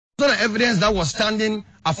not an evidence that was standing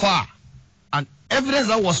afar. And evidence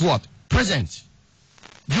that was what? Present.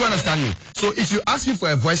 Do you understand me? So if you ask me for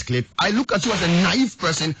a voice clip, I look at you as a naive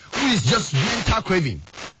person who is just mental craving.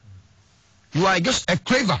 You are just a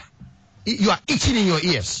craver. You are itching in your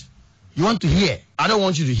ears. You want to hear. I don't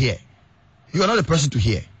want you to hear. You are not the person to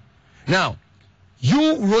hear. Now,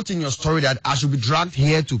 you wrote in your story that I should be dragged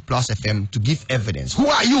here to Plus FM to give evidence. Who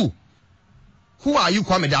are you? Who are you,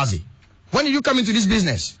 Kwame Dadzie? When did you come into this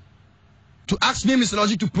business? To ask me, Mr.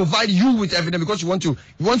 Logic, to provide you with evidence because you want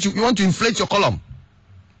to inflate your column.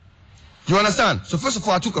 You understand? So first of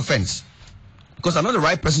all, I took offense because I'm not the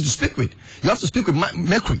right person to speak with. You have to speak with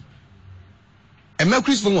Mercury. And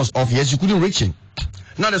Mercury's phone was off. Yes, you couldn't reach him.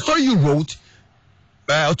 Now the story you wrote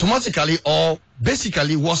automatically or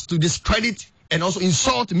basically was to discredit and also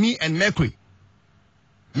insult me and Mercury.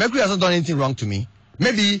 Mercury hasn't done anything wrong to me.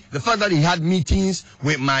 Maybe the fact that he had meetings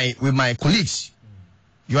with my colleagues.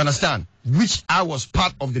 You understand? Which I was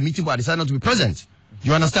part of the meeting, but I decided not to be present.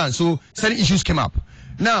 You understand? So certain issues came up.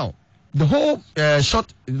 Now, the whole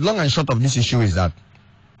long and short of this issue is that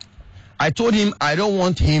I told him I don't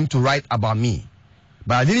want him to write about me.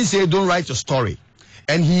 But I didn't say don't write your story.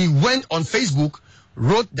 And he went on Facebook,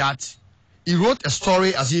 he wrote a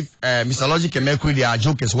story as if Mr. Logic and Mercury, they are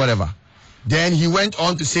jokers, whatever. Then he went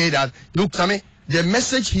on to say that, look, Sammy, the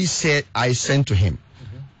message he said I sent to him.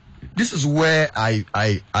 This is where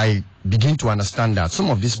I begin to understand that some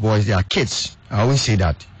of these boys, they are kids. I always say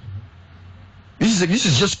that. This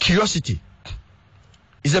is just curiosity.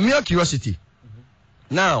 It's a mere curiosity.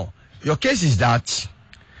 Now, your case is that sir,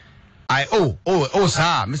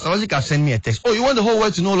 Mr. Logic have sent me a text. Oh, you want the whole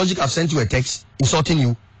world to know Logic have sent you a text insulting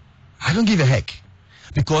you? I don't give a heck.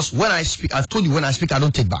 Because when I speak, I've told you when I speak, I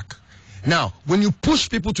don't take back. Now, when you push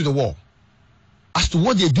people to the wall, as to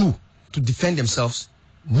what they do to defend themselves,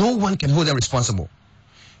 no one can hold them responsible.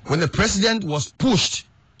 When the president was pushed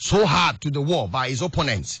so hard to the wall by his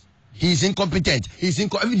opponents, he's incompetent,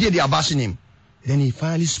 every day they are bashing him. Then he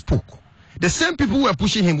finally spoke. The same people who were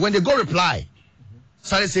pushing him, when they got reply,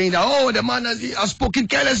 started saying that, oh, the man has spoken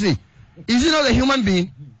carelessly. Is he not a human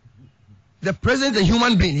being? The president is a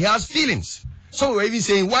human being. He has feelings. Some were even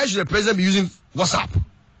saying, why should the president be using WhatsApp?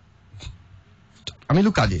 I mean,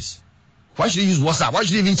 look at this. Why should he use WhatsApp? Why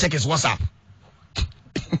should he even check his WhatsApp?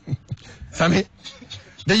 Sammy,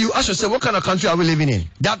 then you ask yourself, what kind of country are we living in?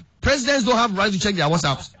 That presidents don't have right to check their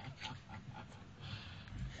WhatsApps.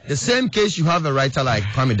 The same case you have a writer like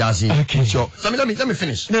Kwame Dadzie. Okay. Sammy, let me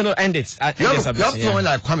finish. No, end it. You have someone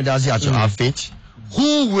like Kwame Dadzie at your outfit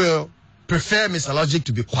who will prefer Mr. Logic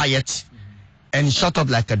to be quiet and shut up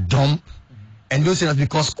like a dumb and don't say that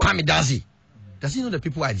because Kwame Dadzie. Does he know the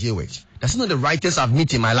people I deal with? Does he know the writers I've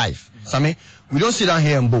met in my life? Sammy, we don't sit down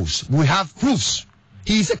here and boast. We have proofs.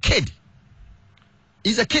 He's a kid.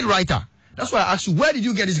 He's a kid writer. That's why I asked you, where did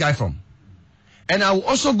you get this guy from? And I will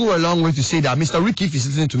also go a long way to say that Mr. Ricky, if he's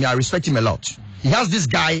listening to me, I respect him a lot. He has this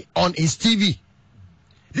guy on his TV.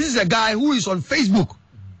 This is a guy who is on Facebook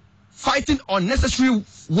fighting unnecessary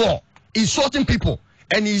war, insulting people,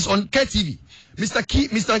 and he's on KTV.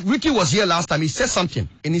 Mr. Ricky was here last time. He said something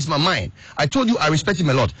in his mind. I told you I respect him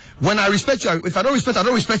a lot. When I respect you, if I don't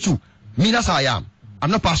respect you. Me, that's how I am. I'm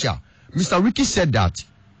not partial. Mr. Ricky said that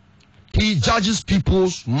he judges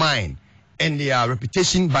people's mind and their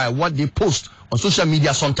reputation by what they post on social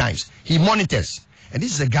media sometimes. He monitors. And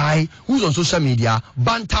this is a guy who's on social media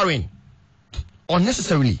bantering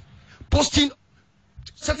unnecessarily, posting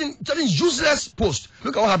certain useless posts.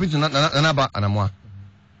 Look at what happened to Nanaba Anamwa.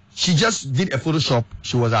 She just did a Photoshop.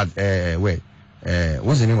 She was at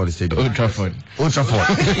what's the name of the stadium? Old Trafford.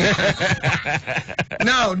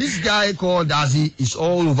 Now, this guy called Dadzie is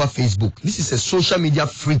all over Facebook. This is a social media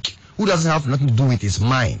freak who doesn't have nothing to do with his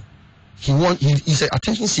mind. He's an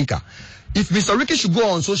attention seeker. If Mr. Ricky should go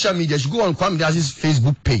on social media, he should go on Kwame Dadze's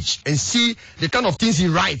Facebook page and see the kind of things he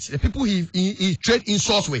writes, the people he trade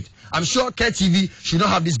insults with. I'm sure KTV should not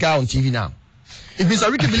have this guy on TV now. If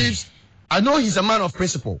Mr. Ricky believes, I know he's a man of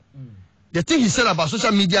principle. The thing he said about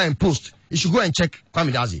social media and post, he should go and check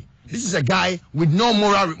Kwame Dadzie. This is a guy with no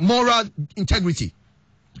moral integrity.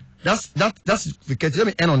 That's the case. Let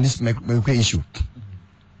me end on this issue.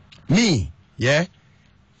 Me, yeah.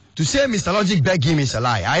 To say Mr. Logic beg him is a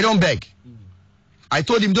lie. I don't beg. I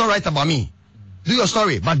told him don't write about me. Do your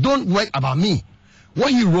story, but don't write about me.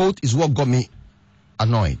 What he wrote is what got me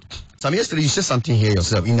annoyed. So yesterday you said something here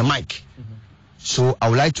yourself in the mic. So I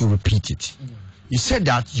would like to repeat it. You said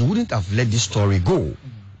that you wouldn't have let this story go.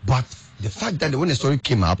 But the fact that when the story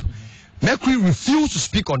came up, Mercury refused to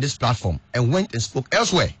speak on this platform and went and spoke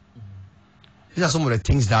elsewhere. These are some of the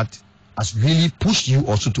things that has really pushed you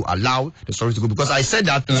also to allow the story to go? Because I said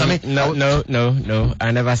that. No.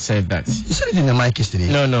 I never said that. You said it in the mic yesterday.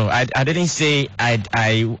 No. I didn't say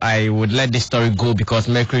I would let this story go because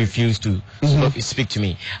Mercury refused to speak to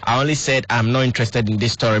me. I only said I'm not interested in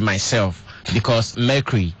this story myself because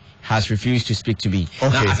Mercury has refused to speak to me.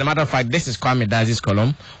 Okay. Now, as a matter of fact, this is Kwame Dadye's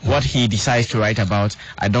column. What he decides to write about,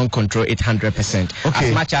 I don't control it 100%. Okay.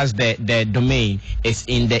 As much as the domain is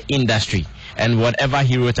in the industry, and whatever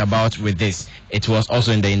he wrote about with this, it was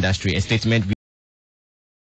also in the industry. A statement